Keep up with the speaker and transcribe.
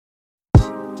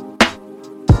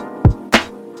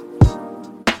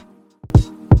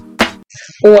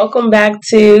Welcome back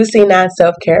to C9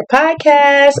 Self Care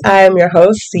Podcast. I am your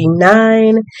host,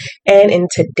 C9. And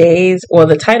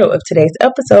the title of today's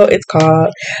episode is called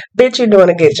Bitch, You're Doing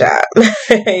a Good Job.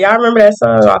 Y'all remember that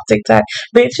song off TikTok?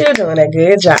 Bitch, you're doing a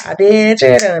good job. Bitch,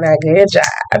 you're doing a good job.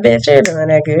 Bitch, you're doing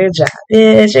a good job.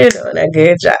 Bitch, you're doing a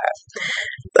good job.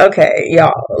 Okay,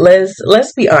 y'all,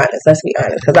 let's be honest. Let's be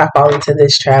honest, because I fall into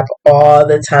this trap all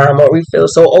the time where we feel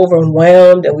so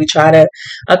overwhelmed and we try to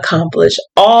accomplish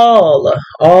all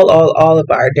of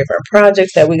our different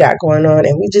projects that we got going on,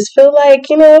 and we just feel like,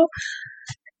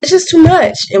 it's just too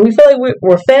much, and we feel like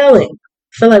we're failing.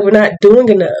 Feel like we're not doing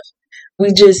enough.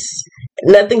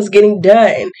 Nothing's getting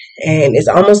done, and it's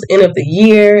almost the end of the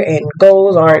year, and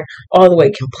goals aren't all the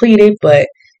way completed. But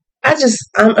I'm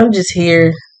just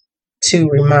here to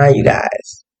remind you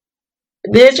guys,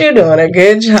 bitch, you're doing a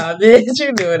good job. Bitch,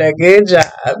 you're doing a good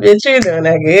job. Bitch, you're doing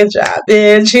a good job.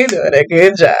 Bitch, you're doing a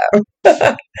good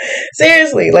job.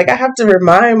 Seriously, like I have to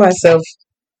remind myself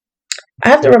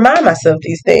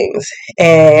these things.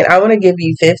 And I want to give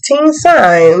you 15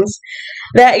 signs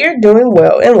that you're doing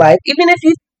well in life, even if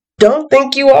you don't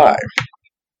think you are.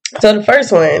 So the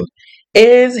first one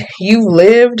is you've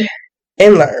lived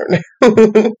and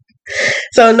learned.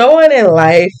 So no one in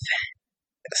life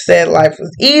said life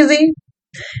was easy.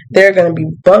 There are going to be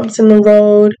bumps in the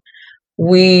road.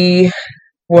 We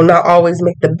will not always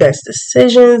make the best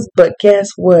decisions, but guess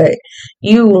what?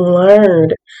 You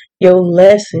learned your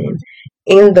lesson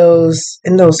in those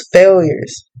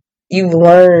failures. You've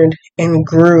learned and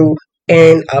grew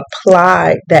and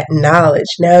applied that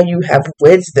knowledge. Now you have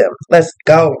wisdom. Let's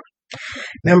go.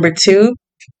 Number 2,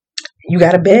 you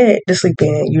got a bed to sleep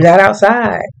in. You're not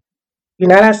outside. You're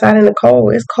not outside in the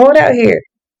cold. It's cold out here.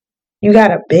 You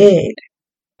got a bed.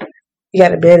 You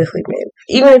got a bed to sleep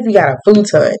in. Even if you got a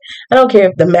futon. I don't care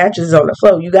if the mattress is on the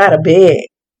floor. You got a bed.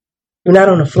 You're not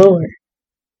on the floor.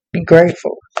 Be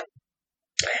grateful.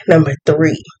 Number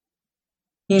 3,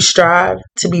 you strive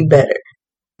to be better.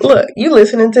 Look, you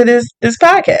listening to this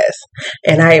podcast,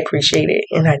 and I appreciate it,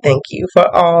 and I thank you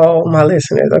for all my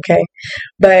listeners, okay?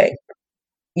 But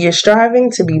you're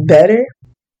striving to be better.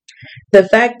 The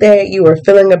fact that you are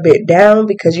feeling a bit down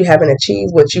because you haven't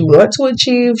achieved what you want to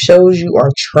achieve shows you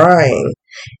are trying.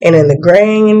 And in the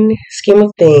grand scheme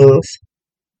of things,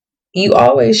 you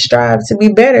always strive to be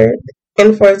better.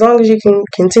 And for as long as you can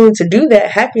continue to do that,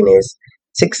 happiness,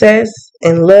 success,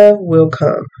 and love will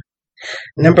come.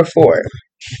 Number 4,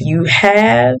 you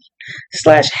have /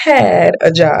 had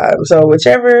a job. So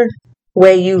whichever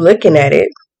way you looking at it,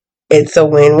 it's a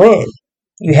win-win.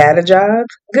 You had a job,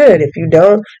 good. If you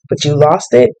don't, but you lost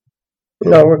it,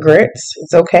 no regrets.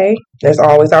 It's okay. There's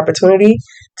always opportunity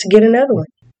to get another one.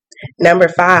 Number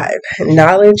 5,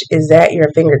 knowledge is at your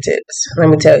fingertips. Let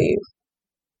me tell you,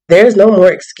 there's no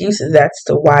more excuses as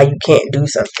to why you can't do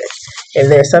something. If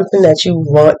there's something that you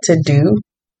want to do,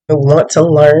 want to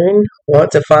learn, want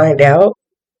to find out,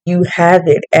 you have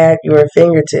it at your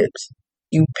fingertips.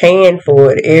 You paying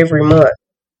for it every month.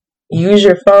 Use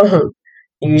your phone.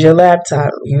 Use your laptop,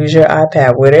 use your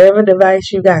iPad, whatever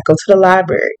device you got, go to the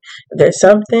library. If there's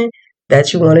something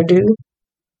that you want to do,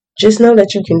 just know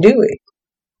that you can do it.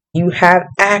 You have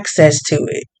access to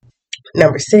it.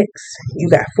 Number 6, you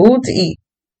got food to eat.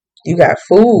 You got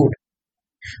food.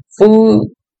 Food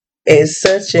is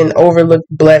such an overlooked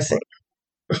blessing.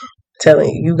 Telling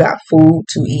you, you got food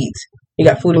to eat. You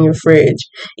got food in your fridge.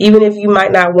 Even if you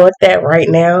might not want that right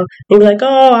now, you'll be like,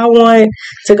 oh, I want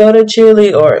to go to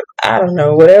Chili or I don't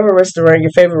know, whatever restaurant, your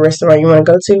favorite restaurant you want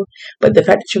to go to. But the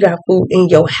fact that you got food in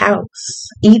your house,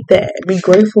 eat that. Be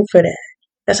grateful for that.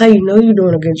 That's how you know you're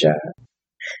doing a good job.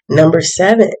 Number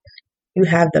 7, you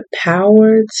have the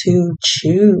power to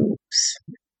choose.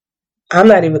 I'm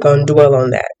not even going to dwell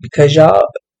on that because y'all,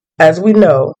 as we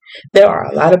know, there are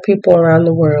a lot of people around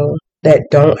the world that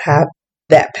don't have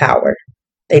that power.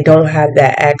 They don't have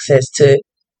that access to,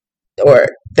 or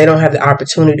they don't have the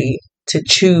opportunity to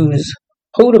choose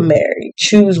who to marry,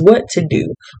 choose what to do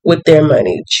with their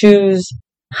money, choose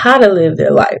how to live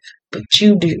their life, but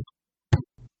you do.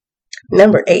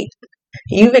 Number 8,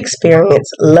 you've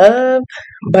experienced love,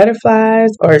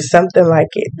 butterflies, or something like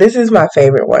it. This is my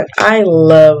favorite one. I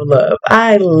love love.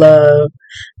 I love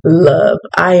love.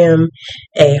 I am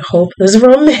a hopeless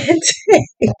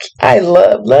romantic. I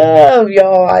love,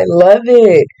 y'all. I love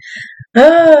it.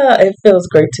 It feels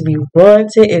great to be wanted.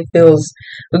 It feels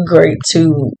great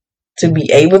to be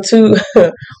able to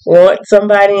want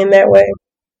somebody in that way.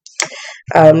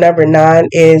 Number 9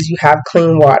 is you have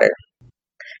clean water.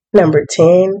 Number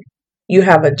 10, you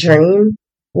have a dream.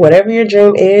 Whatever your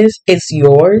dream is, it's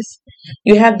yours.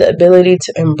 You have the ability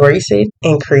to embrace it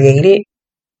and create it.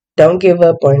 Don't give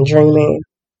up on dreaming.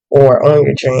 or on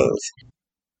your dreams.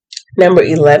 Number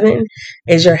 11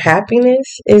 is your happiness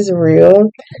is real.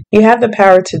 You have the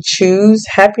power to choose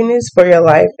happiness for your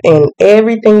life in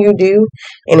everything you do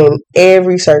and in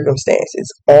every circumstance.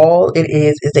 It's all it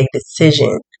is a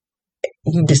decision.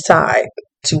 You decide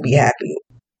to be happy.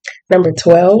 Number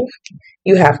 12,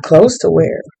 you have clothes to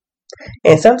wear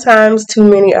and sometimes too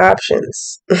many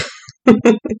options.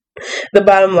 The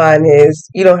bottom line is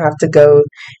you don't have to go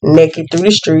naked through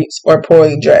the streets or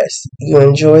poorly dressed. You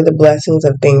enjoy the blessings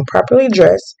of being properly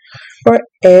dressed for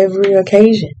every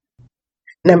occasion.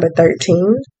 Number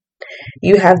 13,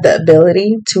 you have the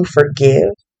ability to forgive.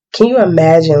 Can you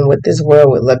imagine what this world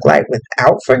would look like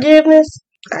without forgiveness?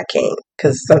 I can't,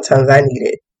 because sometimes I need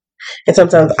it. And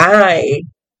sometimes I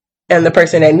am the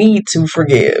person that needs to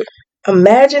forgive.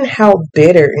 Imagine how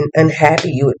bitter and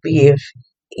unhappy you would be if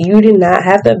you did not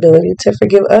have the ability to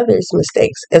forgive others'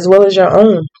 mistakes as well as your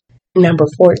own. Number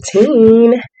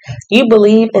 14, you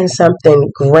believe in something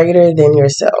greater than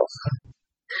yourself.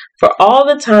 For all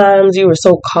the times you were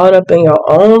so caught up in your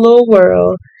own little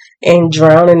world and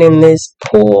drowning in this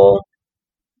pool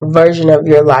version of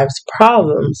your life's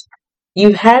problems,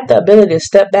 you've had the ability to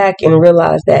step back and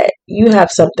realize that you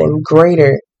have something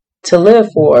greater to live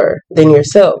for than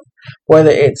yourself. Whether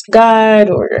it's God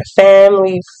or your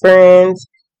family, friends,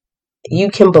 you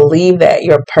can believe that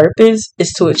your purpose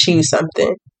is to achieve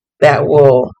something that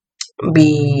will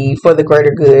be for the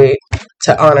greater good,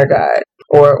 to honor God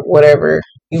or whatever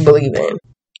you believe in.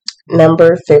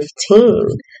 Number 15,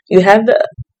 you have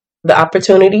the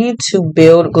opportunity to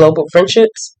build global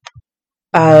friendships.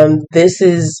 This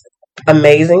is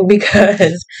amazing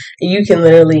because you can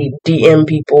literally DM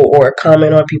people or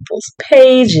comment on people's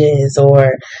pages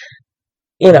or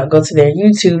go to their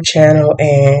YouTube channel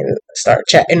and start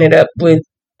chatting it up with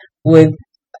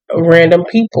random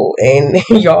people, and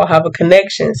y'all have a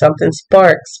connection, something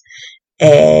sparks,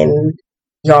 and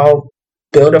y'all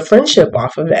build a friendship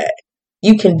off of that.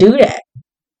 You can do that.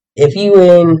 If you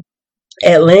in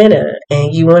Atlanta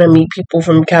and you want to meet people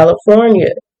from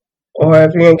California, or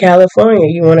if you're in California,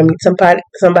 you want to meet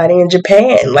somebody in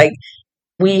Japan, like,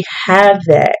 we have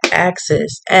that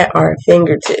access at our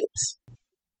fingertips.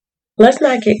 Let's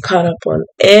not get caught up on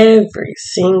every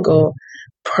single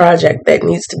project that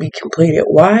needs to be completed.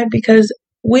 Why? Because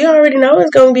we already know it's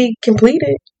going to be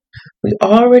completed. We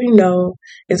already know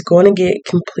it's going to get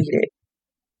completed.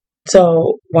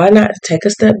 So why not take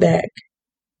a step back?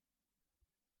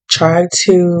 Try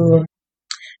to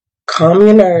calm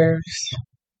your nerves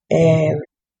and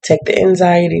take the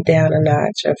anxiety down a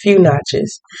notch, a few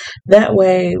notches. That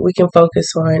way we can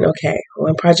focus on, okay,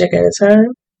 one project at a time.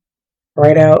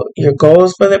 Write out your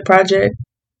goals for the project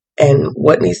and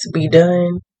what needs to be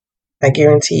done. I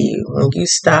guarantee you, when you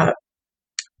stop,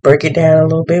 break it down a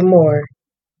little bit more,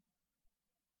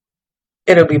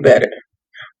 it'll be better.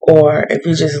 Or if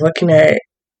you're just looking at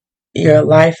your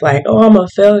life like, oh, I'm a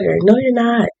failure. No, you're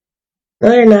not.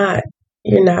 No, you're not.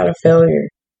 You're not a failure.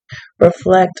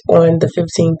 Reflect on the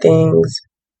 15 things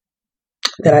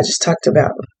that I just talked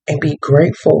about and be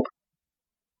grateful.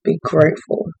 Be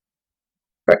grateful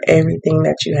for everything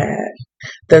that you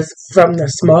have. From the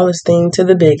smallest thing to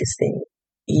the biggest thing,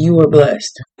 you were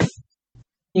blessed.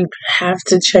 You have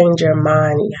to change your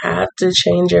mind. You have to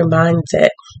change your mindset.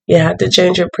 You have to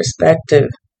change your perspective.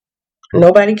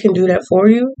 Nobody can do that for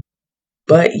you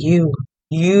but you.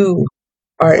 You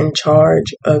are in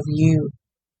charge of you.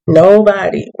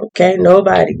 Nobody, okay?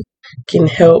 Nobody can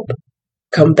help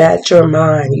combat your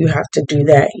mind. You have to do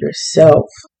that yourself.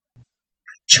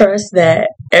 Trust that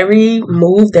every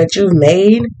move that you've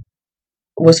made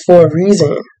was for a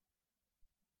reason.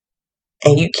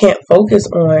 And you can't focus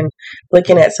on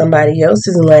looking at somebody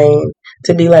else's lane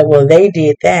to be like, well, they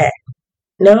did that.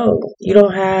 No, you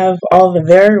don't have all the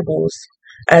variables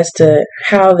as to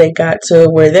how they got to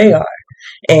where they are.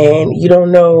 And you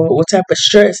don't know what type of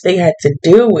stress they had to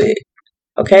deal with.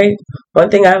 Okay? One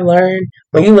thing I've learned,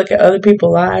 when you look at other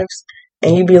people's lives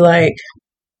and you be like,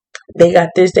 they got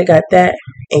this, they got that,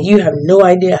 and you have no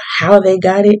idea how they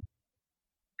got it,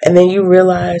 and then you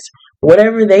realize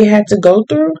whatever they had to go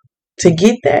through to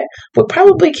get that would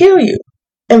probably kill you,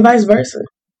 and vice versa.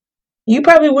 You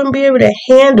probably wouldn't be able to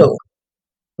handle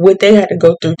what they had to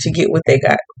go through to get what they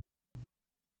got.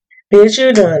 Bitch,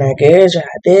 you doing a good job.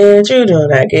 Bitch, you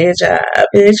doing a good job.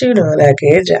 Bitch, you doing a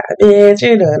good job. Bitch,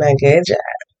 you doing a good job.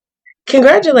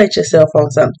 Congratulate yourself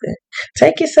on something.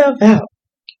 Take yourself out.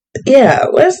 Yeah,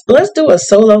 let's do a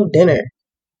solo dinner.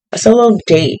 A solo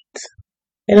date.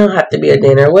 It don't have to be a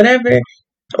dinner.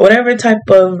 Whatever type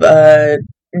of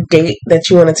date that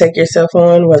you want to take yourself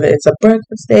on, whether it's a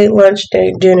breakfast date, lunch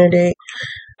date, dinner date,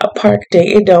 a park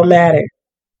date, it don't matter.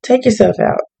 take yourself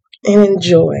out and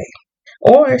enjoy.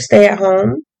 Or stay at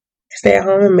home. Stay at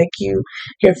home and make you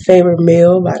your favorite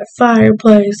meal by the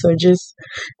fireplace, or just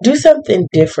do something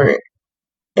different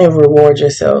and reward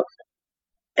yourself.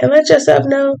 And let yourself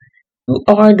know you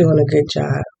are doing a good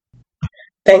job.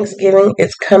 Thanksgiving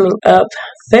is coming up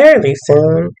fairly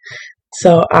soon,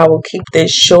 so I will keep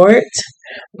this short.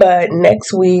 But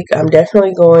next week, I'm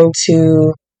definitely going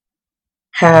to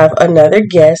have another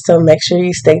guest, so make sure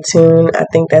you stay tuned. I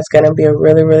think that's going to be a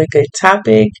really, really good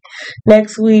topic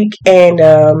next week. And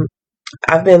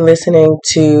I've been listening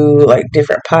to like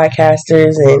different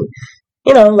podcasters and,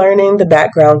 learning the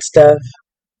background stuff.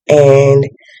 And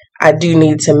I do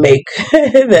need to make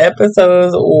the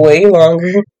episodes way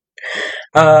longer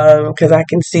because I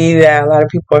can see that a lot of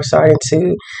people are starting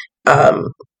to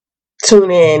um,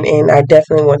 tune in, and I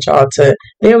definitely want y'all to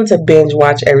be able to binge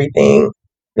watch everything.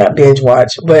 Not binge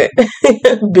watch, but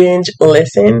binge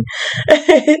listen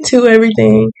to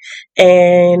everything.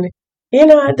 And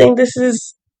I think this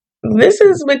is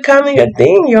becoming a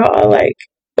thing, y'all. Like,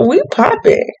 we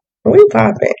popping.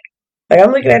 Like,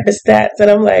 I'm looking at the stats and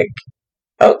I'm like,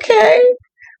 okay.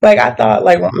 Like, I thought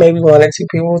like maybe one or two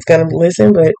people was gonna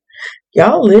listen, but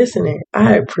y'all listening.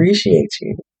 I appreciate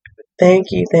you. Thank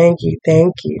you.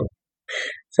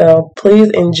 So please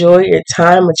enjoy your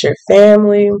time with your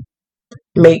family.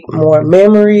 Make more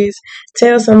memories.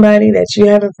 Tell somebody that you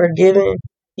haven't forgiven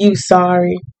you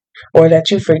sorry, or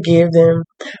that you forgive them,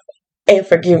 and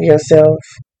forgive yourself.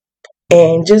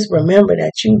 And just remember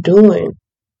that you're doing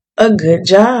a good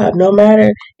job, no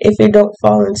matter if it don't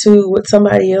fall into what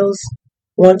somebody else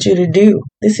wants you to do.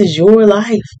 This is your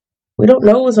life. We don't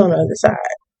know what's on the other side.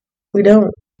 We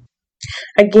don't.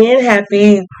 Again,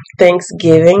 happy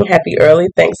Thanksgiving. Happy early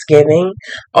Thanksgiving.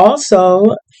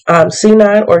 Also,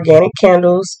 C9 Organic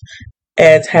Candles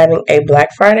is having a Black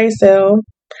Friday sale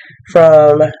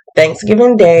from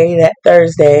Thanksgiving Day, that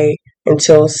Thursday,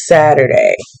 until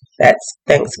Saturday. That's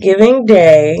Thanksgiving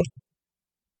Day,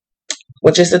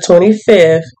 which is the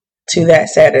 25th, to that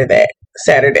Saturday,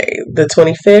 the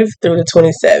 25th through the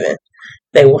 27th.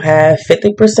 They will have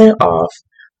 50% off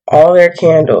all their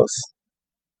candles.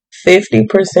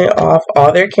 50% off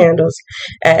all their candles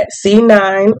at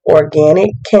C9 Organic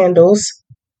Candles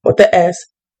with the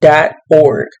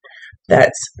S.org.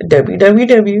 That's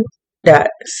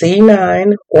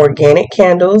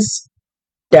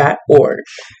www.c9organiccandles.org.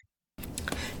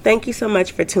 Thank you so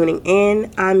much for tuning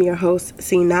in. I'm your host,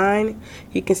 C9.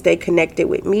 You can stay connected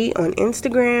with me on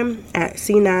Instagram at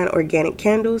C9 Organic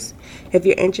Candles. If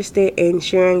you're interested in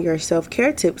sharing your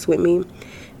self-care tips with me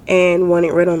and want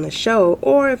it read on the show,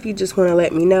 or if you just want to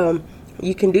let me know,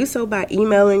 you can do so by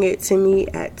emailing it to me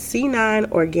at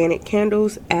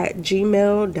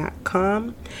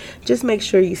c9organiccandles@gmail.com. Just make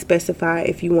sure you specify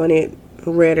if you want it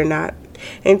read or not.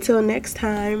 Until next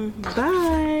time,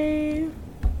 bye.